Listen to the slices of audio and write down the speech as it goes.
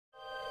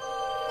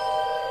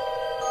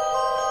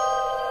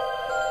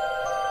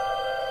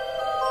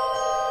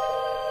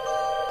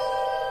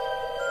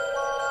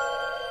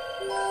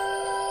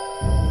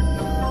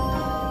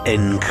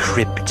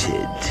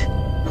EnCrypted,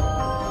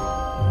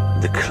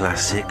 the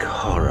classic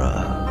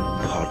horror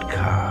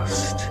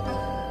podcast.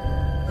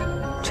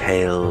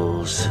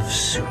 Tales of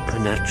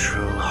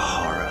supernatural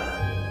horror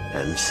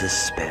and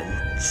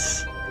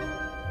suspense.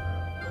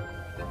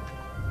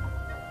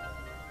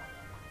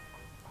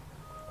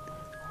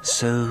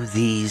 So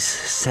these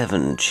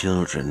 7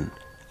 children,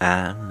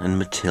 Anne and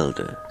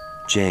Matilda,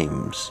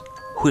 James,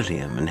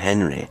 William and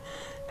Henry,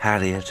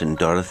 Harriet and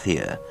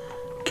Dorothea,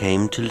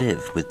 came to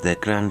live with their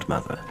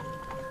grandmother.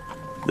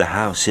 The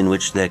house in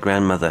which their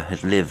grandmother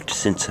had lived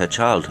since her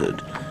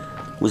childhood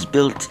was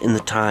built in the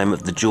time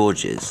of the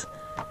Georges.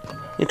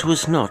 It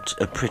was not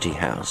a pretty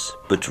house,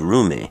 but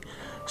roomy,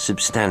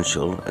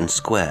 substantial and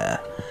square,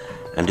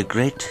 and a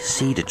great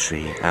cedar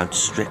tree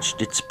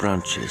outstretched its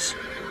branches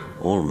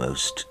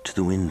almost to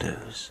the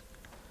windows.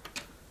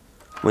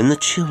 When the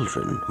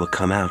children were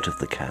come out of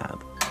the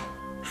cab,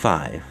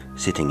 5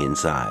 sitting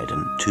inside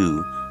and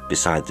 2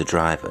 beside the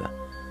driver,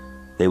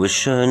 they were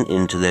shown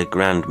into their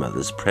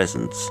grandmother's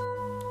presence.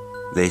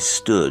 They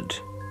stood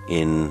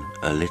in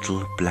a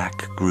little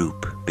black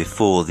group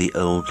before the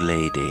old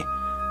lady,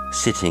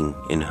 sitting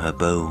in her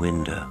bow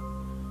window,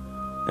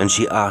 and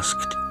she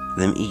asked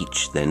them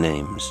each their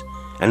names,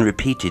 and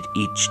repeated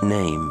each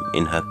name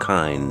in her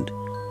kind,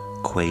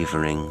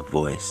 quavering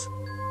voice.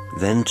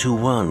 Then to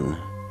one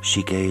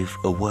she gave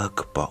a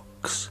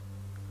workbox,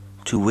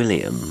 to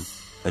William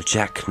a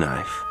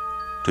jackknife,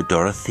 to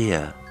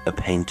Dorothea a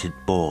painted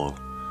ball,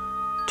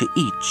 to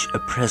each a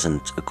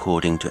present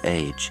according to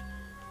age,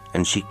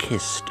 and she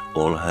kissed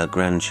all her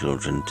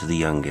grandchildren to the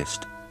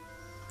youngest.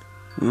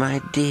 "My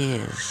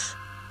dears,"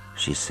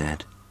 she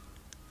said,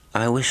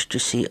 "I wish to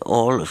see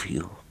all of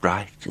you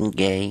bright and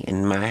gay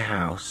in my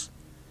house.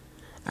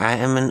 I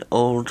am an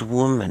old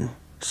woman,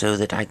 so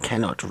that I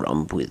cannot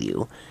romp with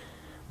you,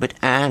 but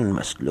Anne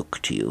must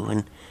look to you,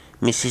 and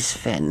Mrs.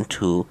 Fenn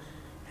too,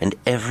 and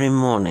every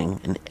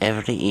morning and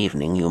every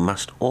evening you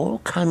must all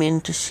come in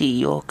to see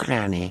your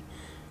granny,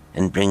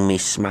 and bring me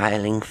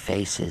smiling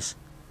faces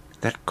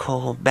that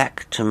call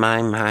back to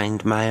my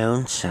mind my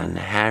own son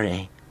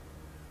Harry.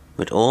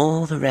 But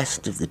all the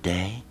rest of the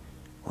day,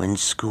 when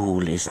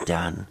school is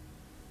done,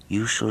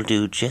 you shall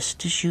do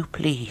just as you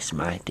please,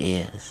 my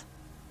dears.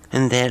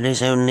 And there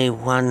is only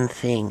one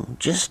thing,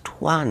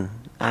 just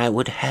one, I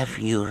would have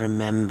you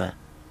remember.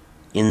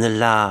 In the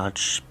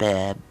large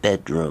spare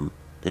bedroom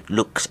that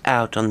looks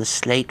out on the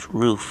slate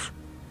roof,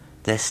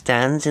 there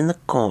stands in the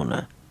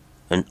corner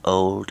an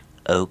old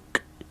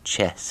oak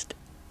chest.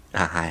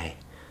 Aye,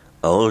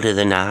 older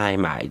than I,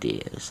 my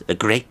dears, a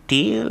great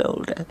deal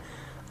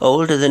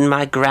older than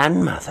my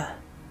grandmother.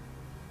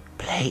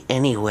 Play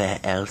anywhere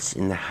else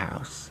in the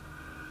house,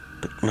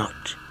 but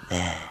not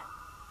there."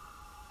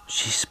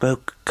 She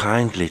spoke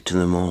kindly to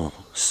them all,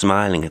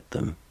 smiling at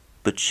them,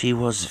 but she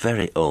was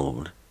very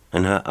old,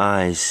 and her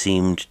eyes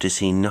seemed to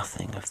see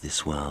nothing of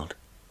this world.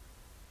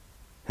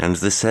 And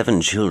the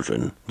 7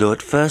 children, though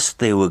at first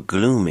they were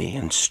gloomy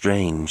and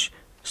strange,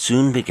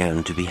 soon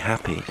began to be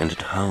happy and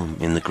at home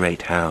in the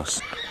great house.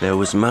 There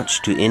was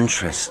much to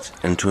interest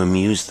and to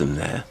amuse them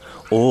there.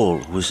 All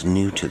was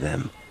new to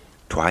them.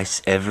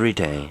 Twice every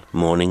day,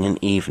 morning and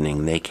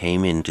evening, they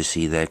came in to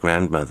see their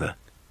grandmother,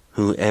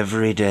 who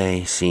every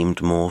day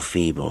seemed more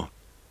feeble,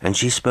 and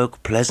she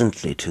spoke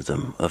pleasantly to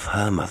them of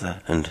her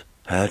mother and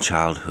her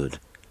childhood,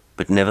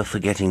 but never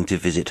forgetting to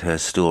visit her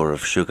store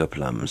of sugar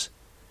plums.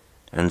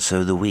 And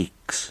so the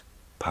weeks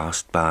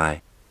passed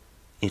by.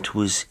 It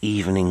was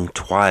evening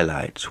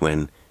twilight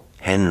when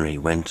Henry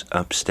went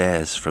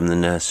upstairs from the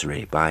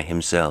nursery by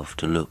himself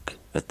to look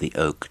at the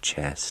oak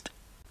chest.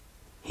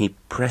 He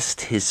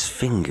pressed his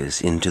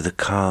fingers into the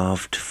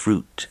carved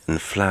fruit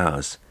and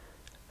flowers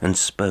and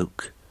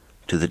spoke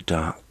to the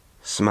dark,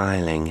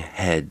 smiling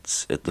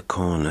heads at the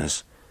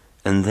corners,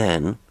 and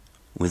then,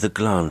 with a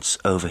glance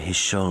over his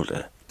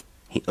shoulder,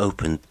 he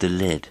opened the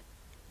lid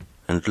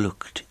and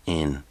looked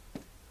in.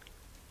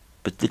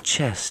 But the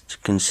chest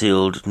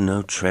concealed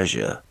no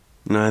treasure,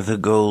 neither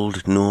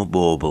gold nor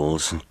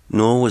baubles,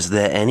 nor was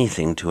there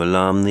anything to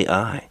alarm the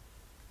eye.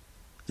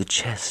 The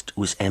chest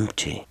was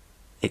empty,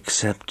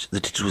 except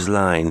that it was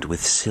lined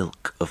with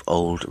silk of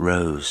old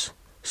rose,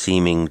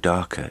 seeming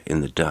darker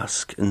in the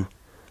dusk, and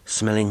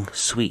smelling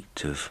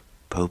sweet of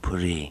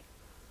potpourri.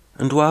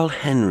 And while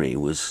Henry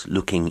was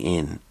looking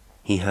in,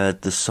 he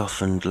heard the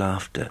softened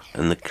laughter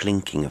and the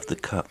clinking of the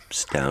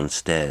cups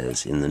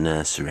downstairs in the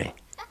nursery.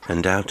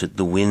 And out at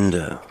the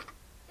window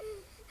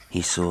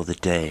he saw the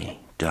day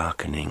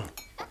darkening.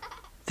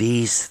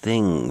 These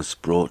things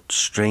brought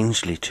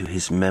strangely to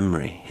his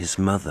memory his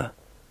mother,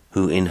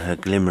 who in her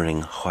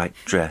glimmering white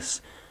dress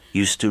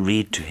used to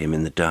read to him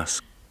in the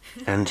dusk,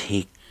 and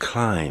he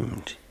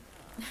climbed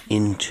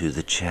into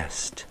the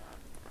chest,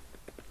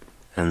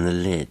 and the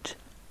lid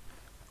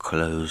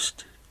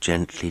closed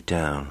gently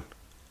down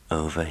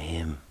over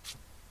him.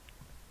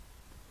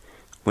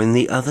 When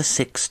the other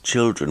 6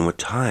 children were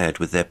tired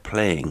with their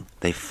playing,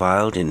 they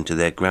filed into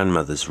their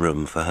grandmother's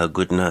room for her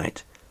good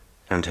night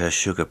and her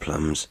sugar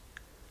plums.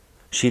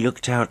 She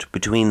looked out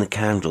between the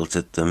candles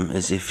at them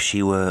as if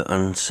she were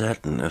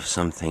uncertain of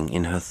something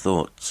in her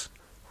thoughts.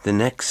 The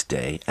next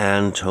day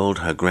Anne told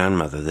her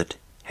grandmother that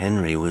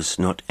Henry was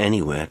not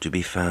anywhere to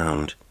be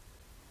found.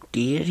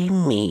 "Dearie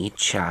me,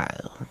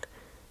 child,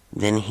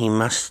 then he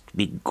must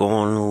be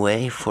gone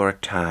away for a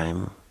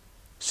time,"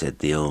 said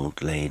the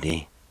old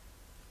lady.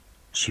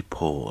 She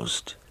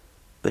paused.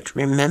 "But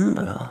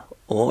remember,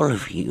 all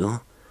of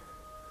you,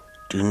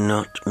 do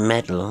not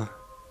meddle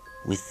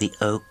with the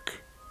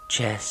oak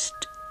chest."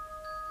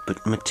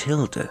 But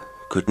Matilda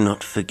could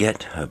not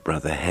forget her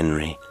brother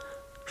Henry,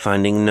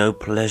 finding no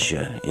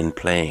pleasure in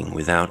playing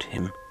without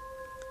him,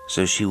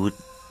 so she would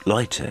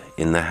loiter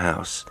in the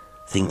house,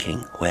 thinking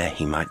where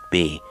he might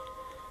be,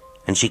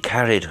 and she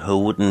carried her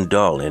wooden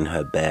doll in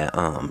her bare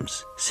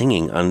arms,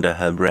 singing under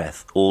her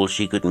breath all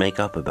she could make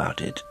up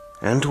about it.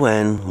 And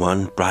when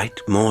one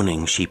bright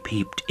morning she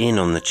peeped in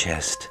on the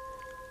chest,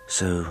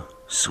 so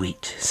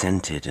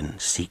sweet-scented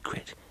and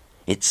secret,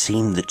 it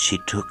seemed that she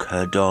took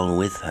her doll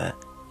with her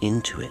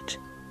into it,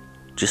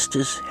 just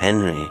as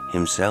Henry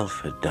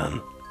himself had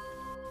done.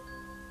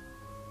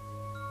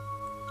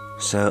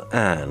 So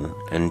Anne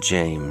and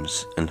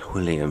James and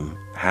William,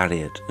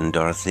 Harriet and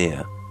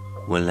Dorothea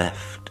were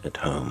left at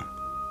home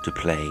to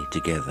play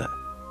together.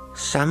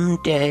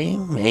 "Some day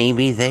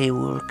maybe they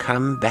will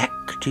come back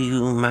to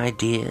you, my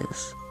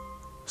dears,"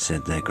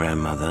 said their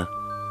grandmother.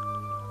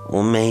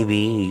 "Or maybe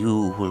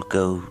you will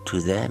go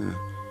to them.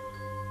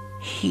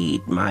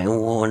 Heed my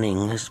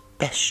warning as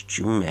best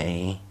you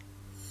may."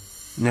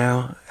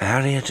 Now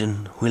Harriet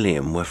and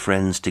William were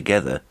friends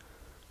together,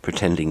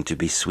 pretending to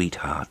be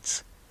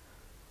sweethearts,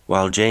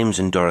 while James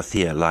and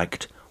Dorothea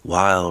liked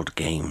wild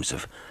games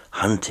of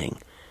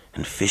hunting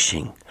and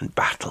fishing and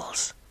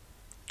battles.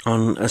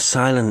 On a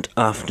silent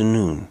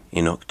afternoon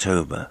in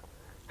October,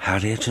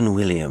 Harriet and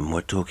William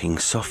were talking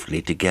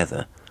softly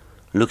together,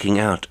 looking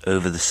out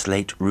over the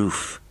slate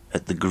roof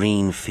at the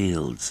green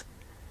fields,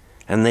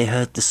 and they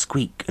heard the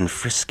squeak and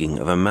frisking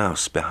of a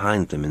mouse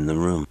behind them in the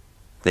room.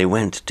 They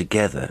went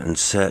together and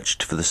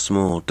searched for the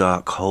small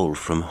dark hole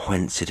from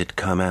whence it had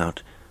come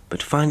out,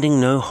 but finding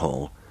no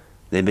hole,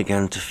 they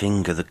began to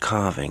finger the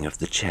carving of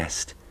the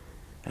chest,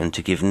 and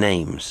to give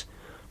names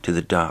to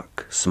the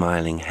dark,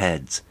 smiling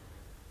heads,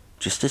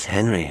 just as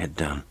Henry had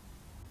done.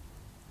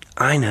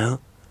 "I know.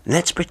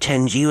 Let's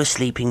pretend you are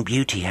Sleeping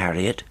Beauty,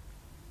 Harriet,"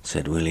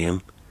 said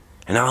William,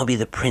 "and I'll be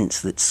the prince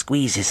that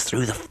squeezes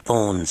through the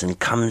thorns and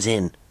comes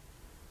in."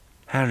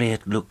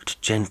 Harriet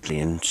looked gently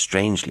and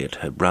strangely at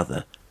her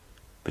brother,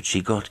 but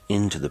she got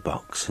into the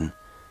box and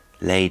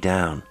lay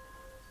down,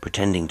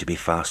 pretending to be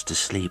fast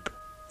asleep.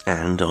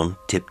 And on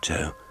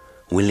tiptoe,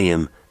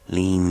 William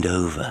leaned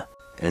over,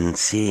 and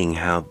seeing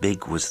how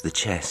big was the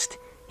chest,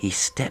 he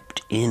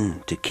stepped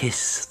in to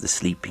kiss the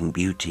Sleeping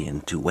Beauty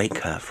and to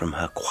wake her from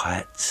her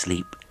quiet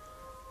sleep.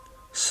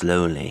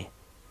 Slowly,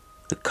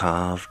 the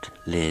carved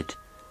lid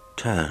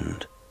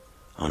turned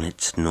on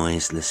its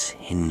noiseless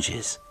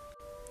hinges,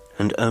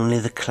 and only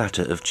the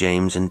clatter of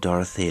James and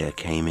Dorothea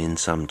came in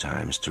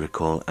sometimes to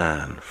recall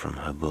Anne from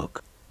her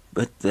book.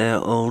 But their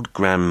old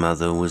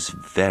grandmother was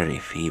very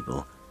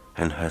feeble,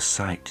 and her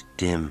sight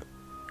dim,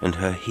 and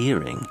her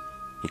hearing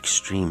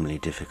extremely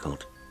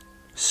difficult.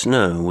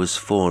 Snow was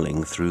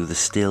falling through the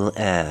still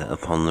air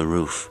upon the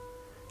roof,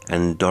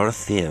 and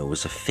Dorothea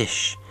was a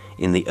fish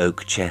in the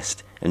oak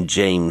chest, and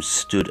James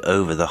stood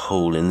over the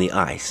hole in the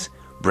ice,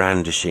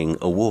 brandishing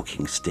a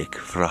walking stick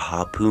for a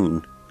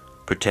harpoon,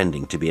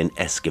 pretending to be an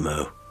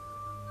Eskimo.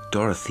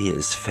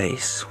 Dorothea's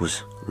face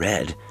was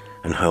red,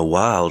 and her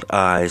wild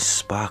eyes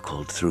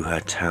sparkled through her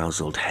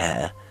tousled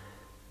hair,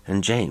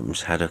 and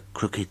James had a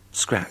crooked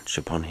scratch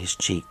upon his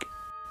cheek.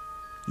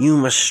 "You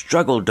must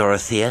struggle,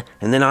 Dorothea,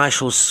 and then I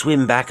shall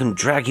swim back and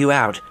drag you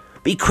out.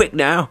 Be quick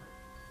now!"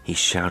 he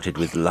shouted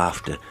with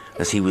laughter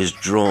as he was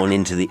drawn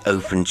into the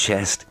open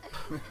chest,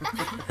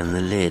 and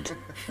the lid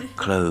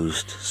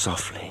closed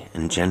softly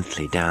and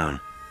gently down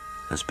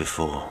as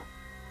before.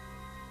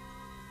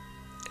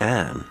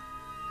 Anne,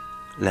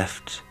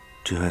 left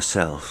to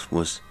herself,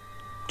 was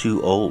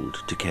too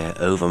old to care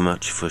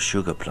overmuch for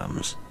sugar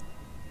plums,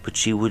 but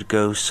she would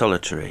go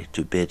solitary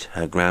to bid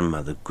her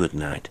grandmother good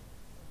night,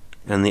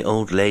 and the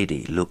old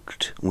lady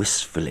looked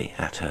wistfully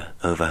at her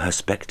over her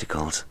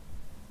spectacles.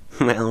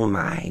 "Well,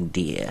 my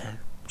dear,"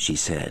 she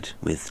said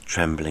with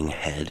trembling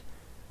head,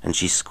 and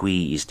she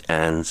squeezed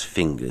Anne's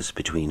fingers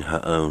between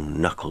her own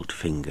knuckled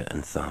finger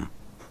and thumb.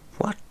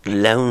 "What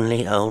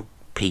lonely old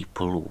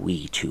people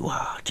we two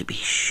are, to be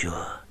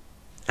sure."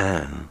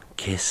 Anne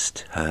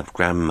kissed her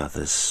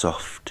grandmother's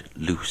soft,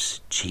 loose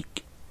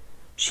cheek.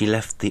 She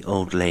left the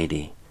old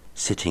lady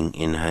sitting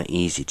in her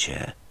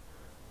easy-chair,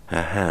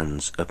 her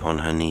hands upon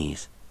her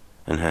knees,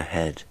 and her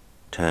head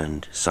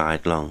turned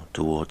sidelong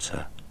towards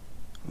her.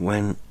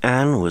 When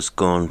Anne was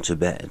gone to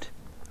bed,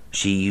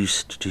 she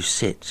used to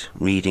sit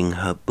reading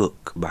her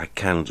book by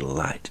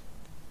candlelight.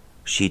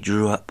 She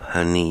drew up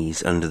her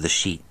knees under the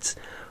sheets,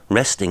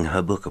 resting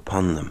her book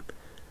upon them.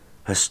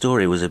 Her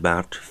story was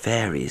about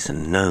fairies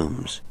and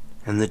gnomes,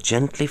 and the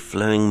gently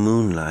flowing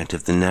moonlight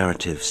of the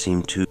narrative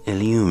seemed to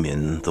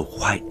illumine the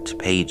white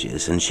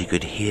pages, and she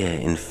could hear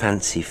in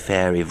fancy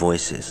fairy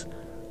voices,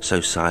 so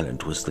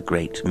silent was the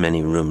great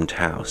many-roomed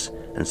house,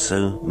 and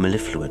so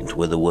mellifluent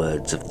were the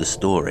words of the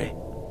story.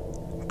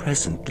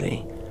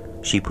 Presently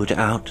she put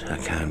out her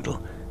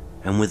candle,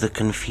 and with a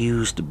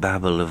confused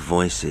babble of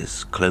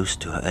voices close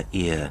to her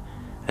ear,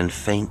 and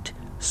faint,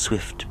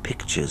 swift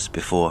pictures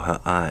before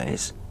her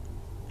eyes,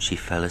 she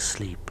fell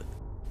asleep.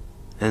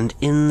 And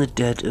in the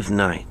dead of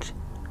night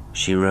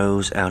she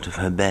rose out of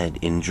her bed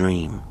in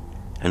dream,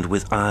 and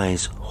with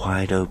eyes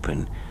wide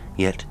open,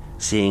 yet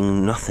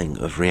seeing nothing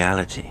of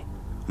reality,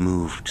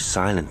 moved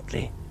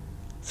silently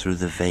through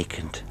the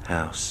vacant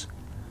house,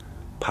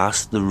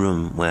 past the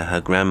room where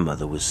her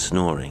grandmother was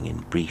snoring in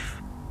brief,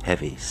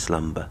 heavy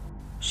slumber.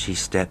 She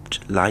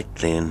stepped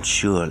lightly and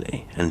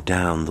surely, and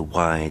down the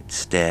wide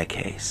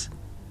staircase,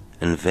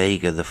 and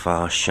Vega the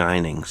far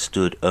shining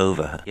stood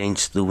over her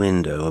against the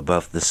window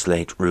above the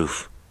slate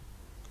roof.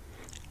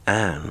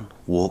 Anne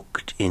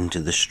walked into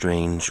the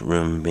strange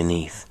room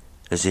beneath,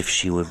 as if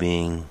she were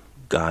being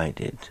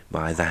guided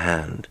by the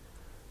hand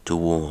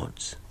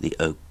towards the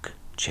oak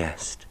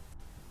chest.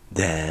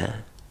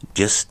 There,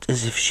 just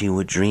as if she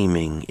were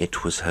dreaming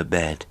it was her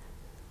bed,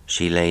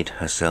 she laid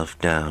herself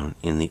down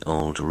in the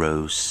old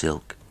rose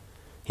silk,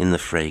 in the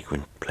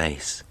fragrant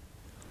place.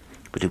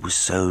 But it was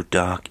so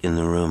dark in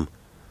the room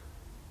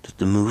that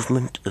the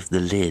movement of the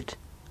lid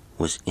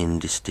was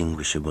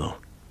indistinguishable.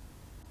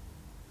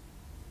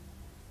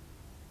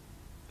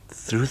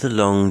 Through the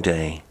long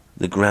day,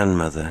 the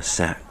grandmother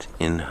sat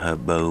in her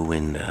bow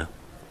window.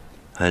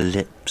 Her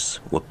lips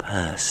were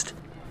pursed,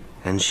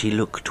 and she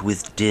looked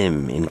with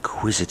dim,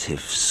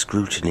 inquisitive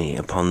scrutiny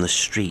upon the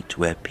street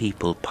where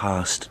people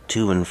passed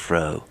to and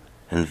fro,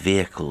 and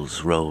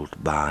vehicles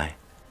rolled by.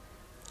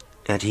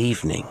 At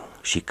evening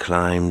she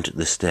climbed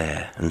the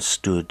stair and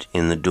stood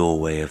in the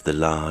doorway of the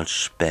large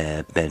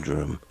spare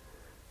bedroom.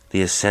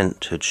 The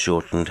ascent had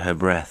shortened her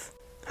breath.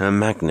 Her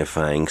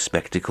magnifying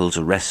spectacles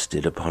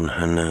rested upon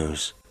her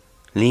nose.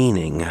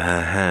 Leaning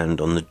her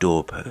hand on the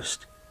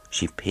doorpost,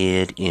 she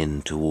peered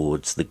in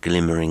towards the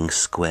glimmering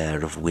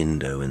square of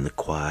window in the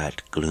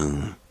quiet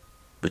gloom.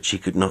 But she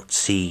could not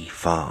see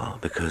far,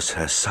 because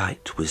her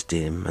sight was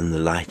dim and the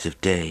light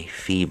of day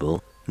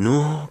feeble,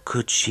 nor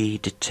could she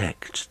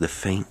detect the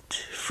faint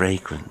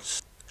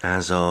fragrance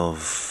as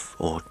of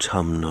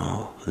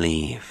autumnal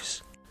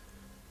leaves.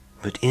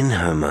 But in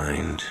her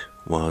mind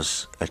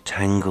was a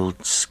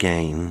tangled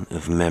skein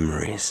of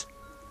memories,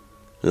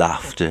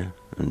 laughter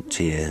and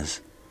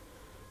tears,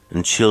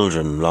 and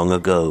children long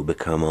ago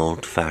become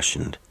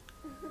old-fashioned,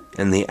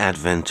 and the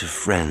advent of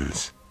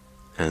friends,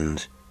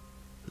 and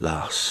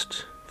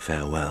last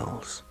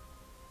farewells,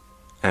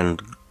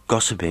 and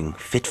gossiping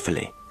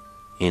fitfully,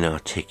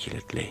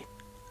 inarticulately,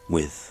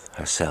 with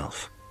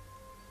herself.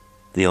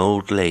 The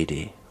old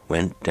lady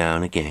went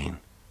down again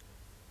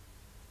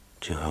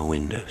to her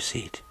window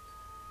seat.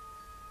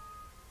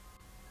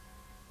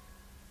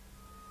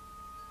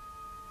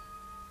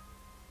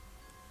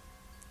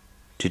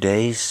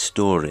 Today's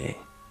story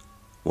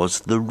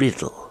was The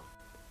Riddle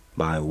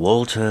by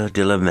Walter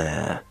de la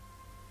Mare.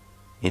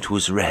 It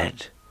was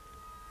read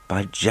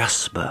by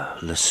Jasper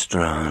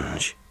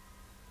Lestrange.